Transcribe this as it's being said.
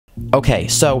Okay,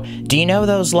 so do you know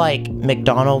those like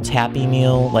McDonald's Happy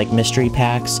Meal like mystery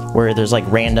packs where there's like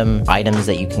random items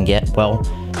that you can get? Well,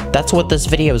 that's what this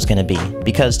video is going to be,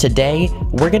 because today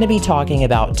we're going to be talking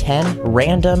about 10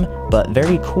 random but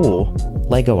very cool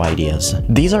Lego ideas.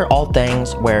 These are all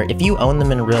things where if you own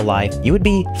them in real life, you would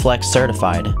be Flex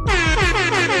certified.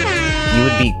 You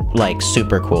would be, like,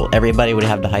 super cool. Everybody would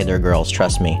have to hide their girls,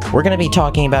 trust me. We're gonna be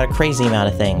talking about a crazy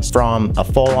amount of things, from a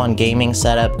full-on gaming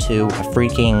setup to a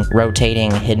freaking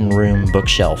rotating hidden room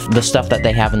bookshelf. The stuff that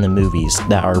they have in the movies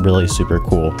that are really super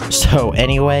cool. So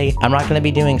anyway, I'm not gonna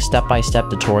be doing step-by-step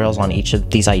tutorials on each of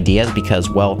these ideas because,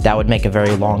 well, that would make a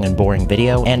very long and boring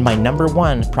video. And my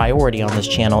 #1 priority on this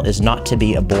channel is not to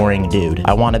be a boring dude.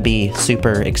 I wanna be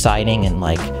super exciting and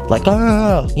like,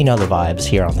 ah, you know the vibes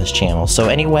here on this channel. So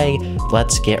anyway,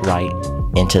 let's get right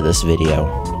into this video.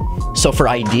 So for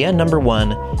idea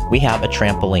 #1, we have a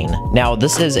trampoline. Now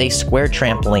this is a square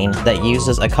trampoline that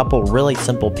uses a couple really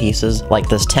simple pieces like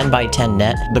this 10x10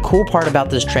 net. The cool part about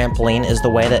this trampoline is the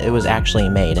way that it was actually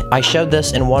made. I showed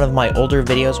this in one of my older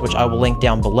videos, which I will link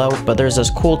down below, but there's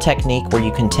this cool technique where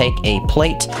you can take a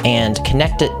plate and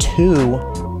connect it to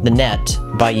the net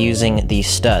by using these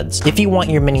studs. If you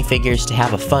want your minifigures to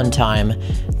have a fun time,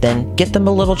 then get them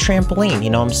a little trampoline,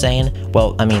 you know what I'm saying?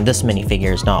 Well, I mean, this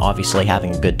minifigure is not obviously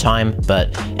having a good time, but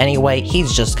anyway,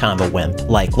 he's just kind of a wimp.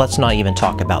 Like, let's not even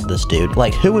talk about this dude.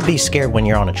 Like, who would be scared when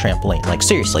you're on a trampoline? Like,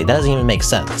 seriously, that doesn't even make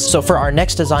sense. So for our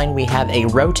next design, we have a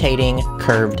rotating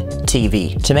curved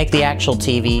TV. To make the actual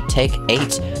TV, take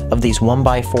 8 of these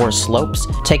 1x4 slopes,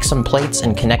 take some plates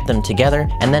and connect them together,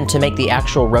 and then to make the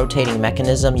actual rotating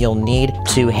mechanism, you'll need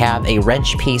to have a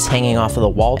wrench piece hanging off of the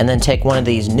wall, and then take one of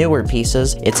these newer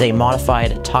pieces. It's a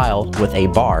modified tile with a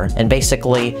bar, and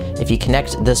basically if you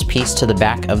connect this piece to the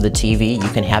back of the TV, you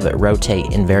can have it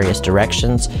rotate in various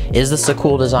directions. Is this a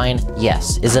cool design?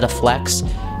 Yes. Is it a flex?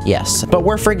 Yes. But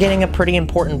we're forgetting a pretty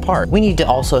important part. We need to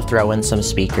also throw in some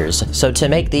speakers. So to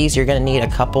make these, you're going to need a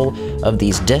couple of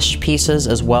these dish pieces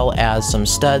as well as some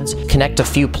studs. Connect a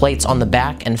few plates on the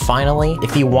back, and finally,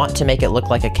 if you want to make it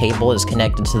look like a cable is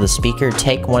connected to the speaker,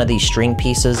 take one of these string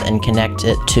pieces and connect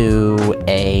it to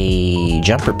a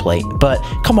jumper plate. But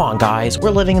come on guys,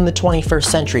 we're living in the 21st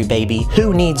century, baby.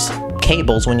 Who needs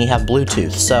cables when you have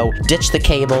Bluetooth? So ditch the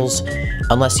cables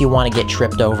unless you want to get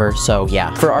tripped over. So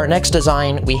yeah, for our next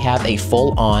design, we have a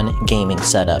full-on gaming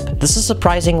setup. This is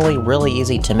surprisingly really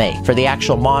easy to make. For the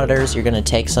actual monitors, you're going to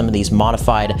take some of these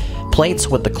modified plates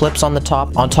with the clips on the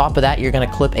top. On top of that, you're going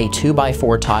to clip a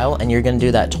 2x4 tile, and you're going to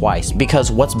do that twice,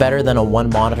 because what's better than a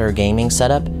 1-monitor gaming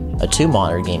setup? A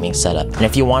 2-monitor gaming setup. And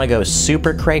if you want to go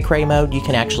super cray-cray mode, you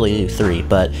can actually do 3,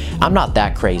 but I'm not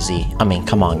that crazy. I mean,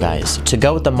 come on guys. To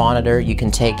go with the monitor, you can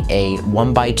take a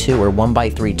 1x2 or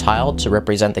 1x3 tile to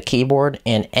represent the keyboard,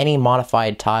 and any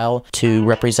modified tile to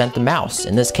represent the mouse.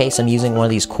 In this case, I'm using one of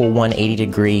these cool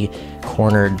 180-degree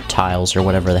cornered tiles, or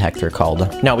whatever the heck they're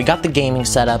called. Now, we got the gaming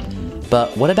setup,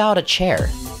 but what about a chair?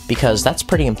 Because that's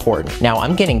pretty important. Now,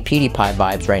 I'm getting PewDiePie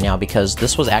vibes right now because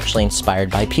this was actually inspired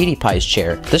by PewDiePie's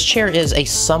chair. This chair is a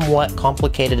somewhat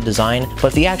complicated design,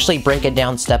 but if you actually break it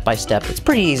down step by step, it's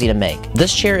pretty easy to make.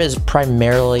 This chair is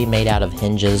primarily made out of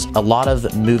hinges, a lot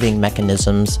of moving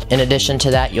mechanisms. In addition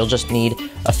to that, you'll just need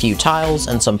a few tiles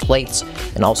and some plates,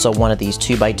 and also one of these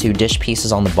 2x2 dish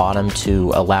pieces on the bottom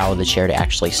to allow the chair to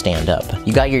actually stand up.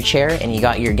 You got your chair and you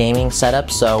got your gaming setup,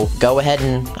 so go ahead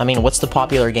and, I mean, what's the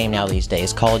popular game now these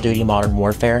days? Call of Duty Modern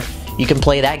Warfare. You can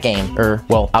play that game, or,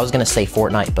 well, I was gonna say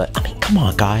Fortnite, but I mean, come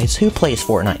on guys, who plays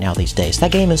Fortnite now these days?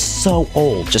 That game is so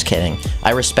old. Just kidding.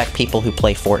 I respect people who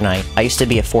play Fortnite. I used to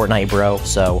be a Fortnite bro,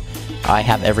 so I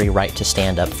have every right to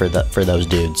stand up for those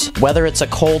dudes. Whether it's a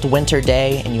cold winter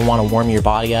day and you want to warm your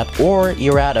body up, or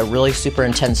you're at a really super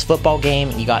intense football game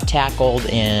and you got tackled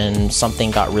and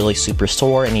something got really super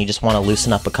sore and you just want to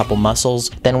loosen up a couple muscles,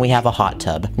 then we have a hot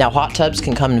tub. Now, hot tubs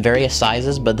can come in various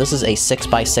sizes, but this is a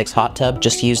 6x6 hot tub.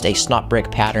 Just used a snot brick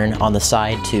pattern on the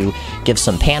side to give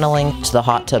some paneling to the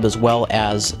hot tub, as well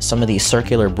as some of these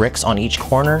circular bricks on each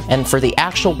corner. And for the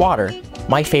actual water,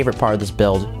 my favorite part of this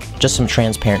build, just some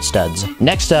transparent studs.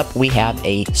 Next up, we have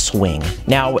a swing.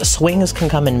 Now, swings can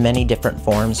come in many different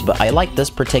forms, but I like this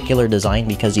particular design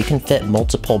because you can fit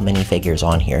multiple minifigures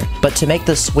on here. But to make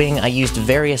this swing, I used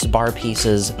various bar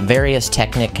pieces, various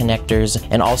Technic connectors,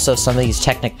 and also some of these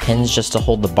Technic pins just to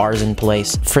hold the bars in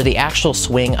place. For the actual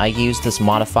swing, I used this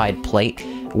modified plate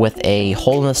with a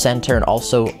hole in the center and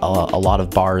also a lot of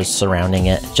bars surrounding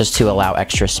it just to allow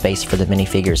extra space for the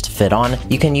minifigures to fit on.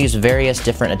 You can use various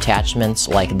different attachments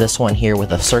like this one here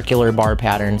with a circular bar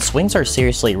pattern. Swings are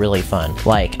seriously really fun.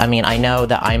 Like, I mean, I know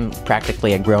that I'm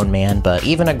practically a grown man, but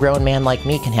even a grown man like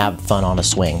me can have fun on a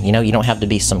swing. You know, you don't have to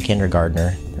be some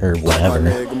kindergartner or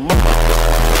whatever.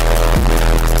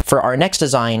 For our next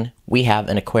design, we have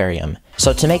an aquarium.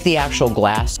 So to make the actual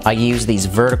glass, I use these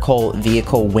vertical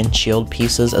vehicle windshield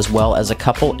pieces as well as a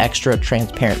couple extra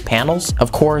transparent panels.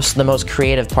 Of course, the most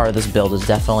creative part of this build is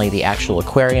definitely the actual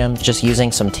aquarium, just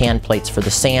using some tan plates for the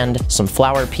sand, some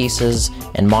flower pieces,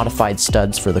 and modified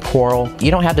studs for the coral. You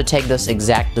don't have to take this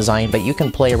exact design, but you can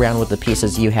play around with the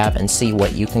pieces you have and see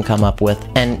what you can come up with.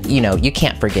 And you know, you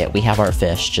can't forget, we have our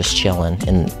fish just chilling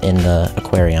in the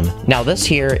aquarium. Now this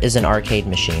here is an arcade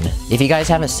machine. If you guys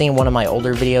haven't seen one of my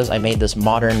older videos, I made this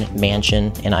modern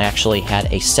mansion and I actually had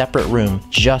a separate room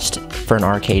just for an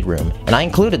arcade room. And I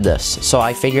included this, so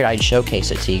I figured I'd showcase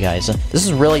it to you guys. This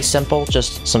is really simple,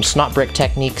 just some snot brick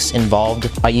techniques involved.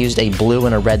 I used a blue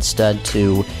and a red stud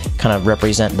to kind of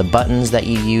represent the buttons that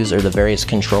you use or the various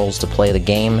controls to play the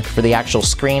game. For the actual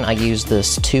screen, I used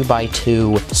this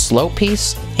 2x2 slope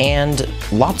piece and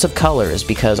lots of colors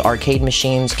because arcade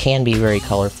machines can be very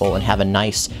colorful and have a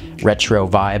nice retro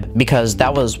vibe, because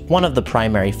that was one of the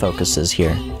primary focuses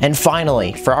here. And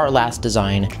finally, for our last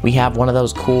design, we have one of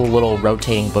those cool little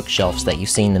rotating bookshelves that you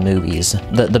see in the movies.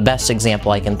 The best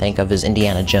example I can think of is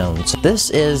Indiana Jones. This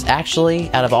is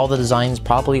actually, out of all the designs,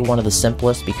 probably one of the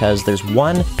simplest because there's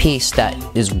one piece that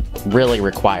is really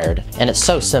required, and it's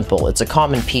so simple. It's a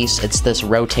common piece. It's this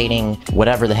rotating,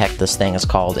 whatever the heck this thing is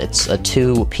called. It's a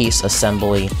two-piece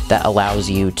assembly that allows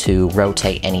you to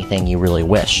rotate anything you really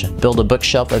wish. Build a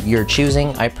bookshelf of your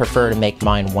choosing. I prefer to make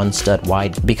mine one stud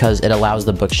wide because it allows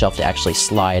the bookshelf to actually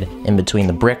slide in between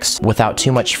the bricks without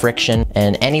too much friction.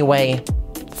 And anyway,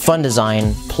 fun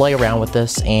design, play around with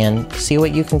this and see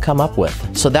what you can come up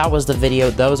with. So that was the video.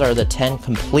 Those are the 10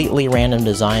 completely random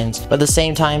designs, but at the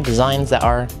same time, designs that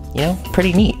are, you know,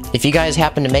 pretty neat. If you guys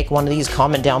happen to make one of these,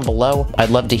 comment down below. I'd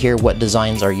love to hear what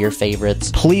designs are your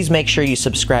favorites. Please make sure you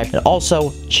subscribe and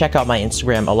also check out my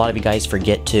Instagram. A lot of you guys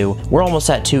forget to. We're almost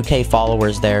at 2K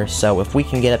followers there, so if we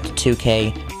can get up to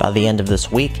 2K by the end of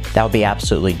this week, that would be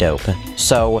absolutely dope.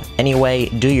 So anyway,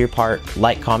 do your part,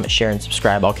 like, comment, share, and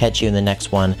subscribe. I'll catch you in the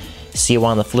next one. See you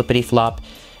on the flippity flop,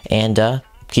 and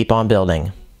keep on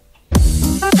building.